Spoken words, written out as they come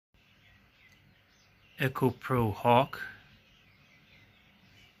Echo Pro Hawk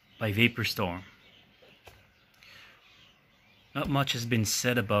by Vaporstorm. Not much has been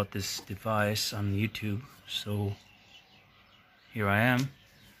said about this device on YouTube, so here I am.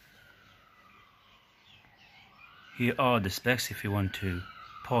 Here are the specs if you want to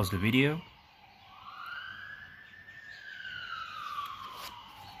pause the video.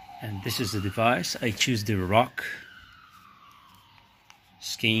 And this is the device. I choose the rock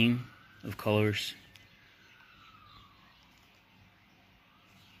scheme of colors.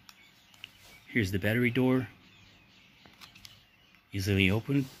 Here's the battery door, easily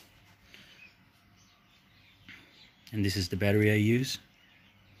opened, and this is the battery I use.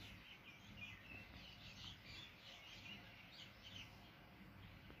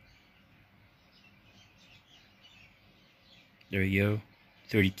 There you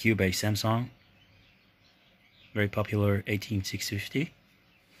go, 30Q by Samsung, very popular 18650.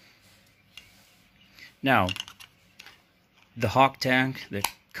 Now, the Hawk tank that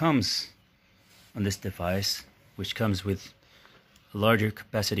comes on this device, which comes with a larger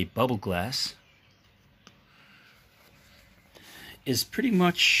capacity bubble glass, is pretty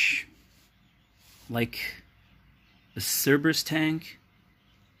much like a Cerberus tank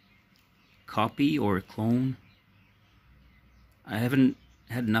copy or a clone. I haven't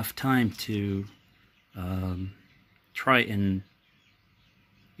had enough time to try and,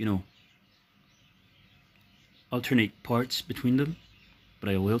 alternate parts between them, but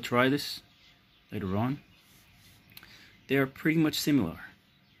I will try this later on. They are pretty much similar.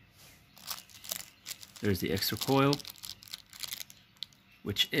 There's the extra coil,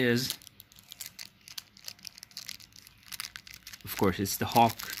 which is, of course, it's the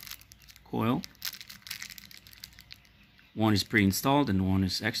Hawk coil. One is pre-installed and one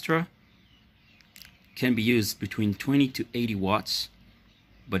is extra. Can be used between 20 to 80 watts,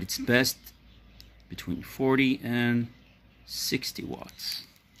 but it's best between 40 and 60 watts.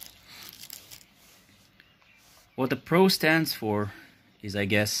 What the Pro stands for is, I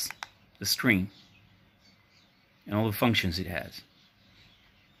guess, the string and all the functions it has.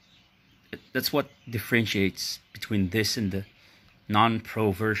 That's what differentiates between this and the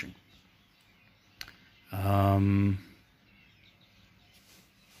non-Pro version.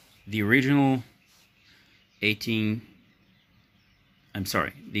 The original the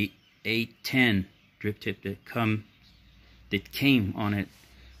A10 drip tip that came on it,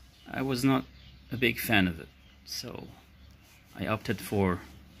 I was not a big fan of it, so I opted for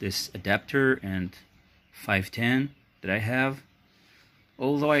this adapter and 510 that I have.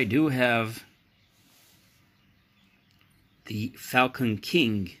 Although I do have the Falcon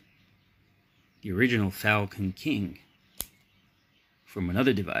King, the original Falcon King, from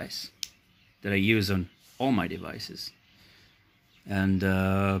another device that I use on all my devices, and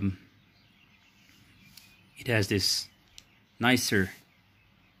it has this nicer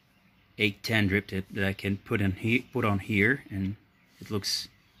 810 drip tip that I can put on here, and it looks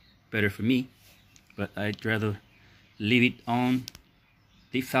better for me. But I'd rather leave it on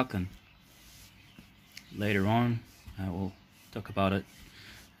the Falcon. Later on, I will talk about it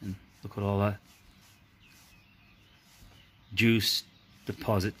and look at all that juice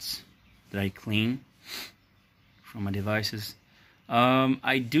deposits that I clean from my devices.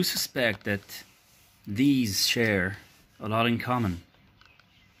 I do suspect that these share a lot in common.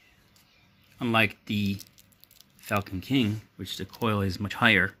 Unlike the Falcon King, which the coil is much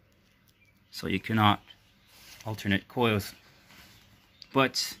higher, so you cannot alternate coils.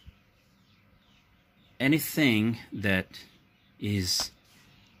 But anything that is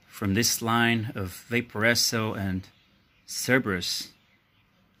from this line of Vaporesso and Cerberus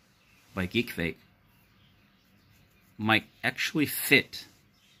by Geek Vape might actually fit.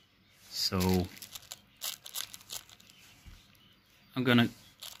 So I'm gonna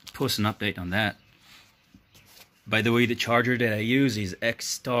post an update on that. By the way, the charger that I use is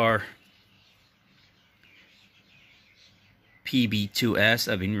XTAR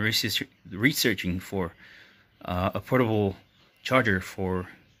PB2S. I've been researching for a portable charger for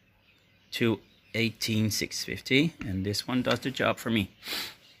 18650, and this one does the job for me.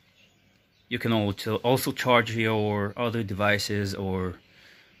 You can also charge your other devices or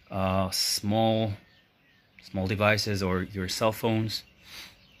small devices or your cell phones,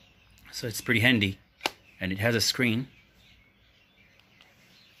 so it's pretty handy. And it has a screen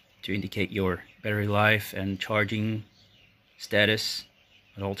to indicate your battery life and charging status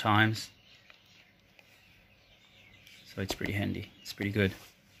at all times. So it's pretty handy. It's pretty good.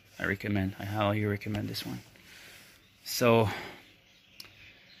 I highly recommend this one. So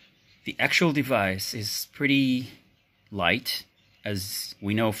the actual device is pretty light, as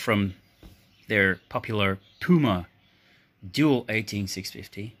we know from their popular Puma Dual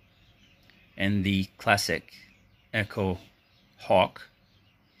 18650 and the classic Echo Hawk.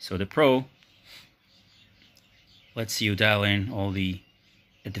 So the Pro lets you dial in all the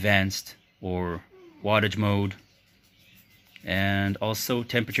advanced or wattage mode, and also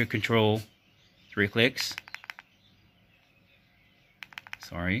temperature control, 3 clicks.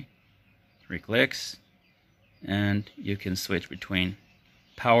 3 clicks, and you can switch between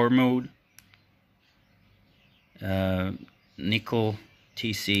power mode, nickel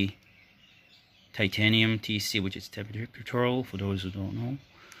TC, titanium TC, which is temperature control for those who don't know,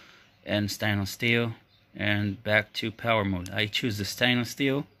 and stainless steel, and back to power mode. I choose the stainless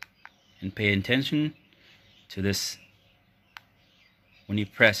steel, and pay attention to this. When you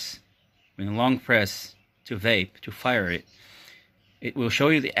long press to vape, to fire it, it will show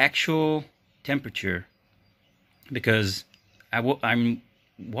you the actual temperature, because I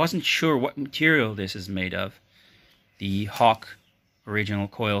wasn't sure what material this is made of, the Hawk original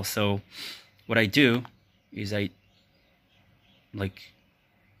coil. So what I do is I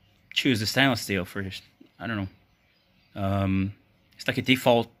choose the stainless steel first. I don't know. It's like a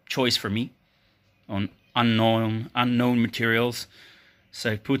default choice for me on unknown materials.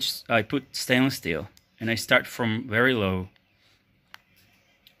 So I put stainless steel, and I start from very low,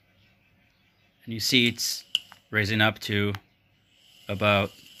 and you see it's raising up to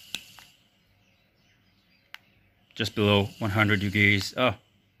about just below 100 degrees. Oh,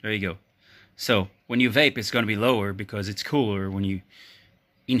 there you go. So when you vape, it's going to be lower because it's cooler when you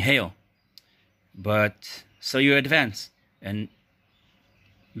inhale. But so you advance and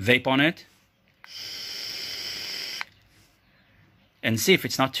vape on it and see if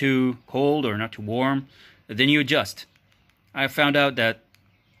it's not too cold or not too warm. Then you adjust. I found out that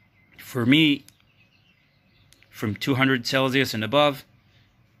for me, from 200 Celsius and above,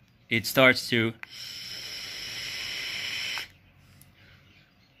 it starts to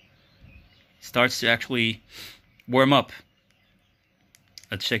actually warm up.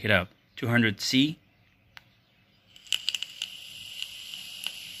 Let's check it out. 200 C.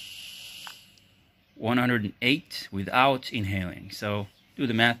 (108) without inhaling. So do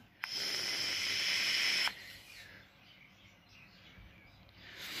the math.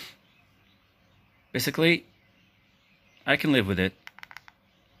 Basically, I can live with it.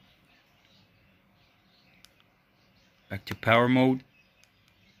 Back to power mode.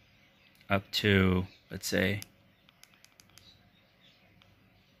 Up to, let's say,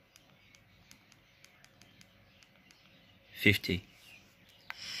 50.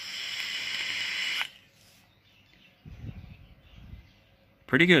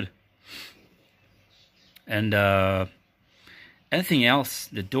 Pretty good. And anything else,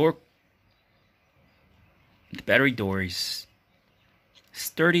 the battery door is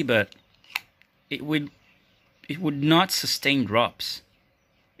sturdy, but it would not sustain drops.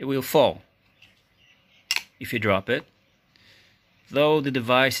 It will fall if you drop it. Though the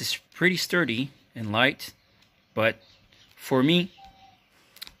device is pretty sturdy and light, but for me,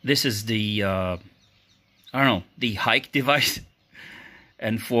 this is the I don't know, the hike device.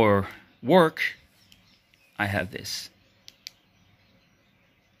 And for work, I have this.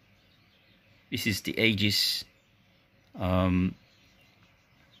 This is the Aegis Mini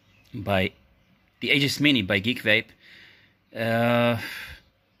by Geek Vape.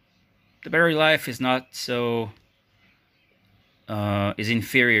 The battery life is not so is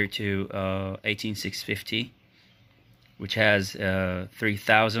inferior to 18650, which has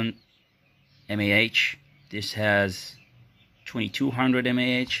 3000 mAh. This has 2200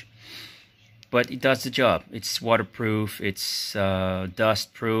 mAh, but it does the job. It's waterproof, it's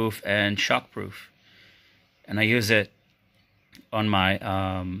dust proof and shock proof, and I use it on my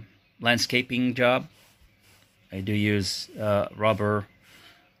landscaping job. I do use rubber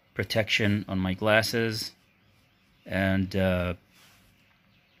protection on my glasses, and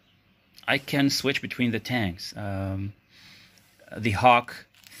I can switch between the tanks. The Hawk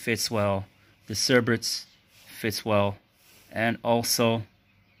fits well, the Cerberus fits well, and also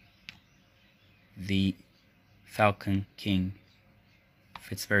the Falcon King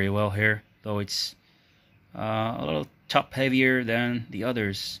fits very well here, though it's a little top heavier than the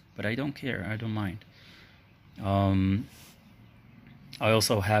others, but I don't care, I don't mind. I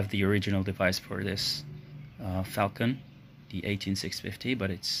also have the original device for this Falcon, the 18650, but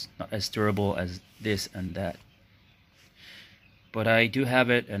it's not as durable as this and that. But I do have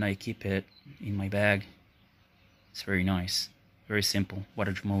it, and I keep it in my bag. It's very nice, very simple,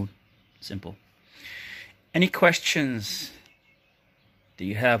 wattage mode, simple. Any questions do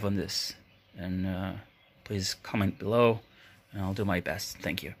you have on this? And please comment below, and I'll do my best.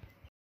 Thank you.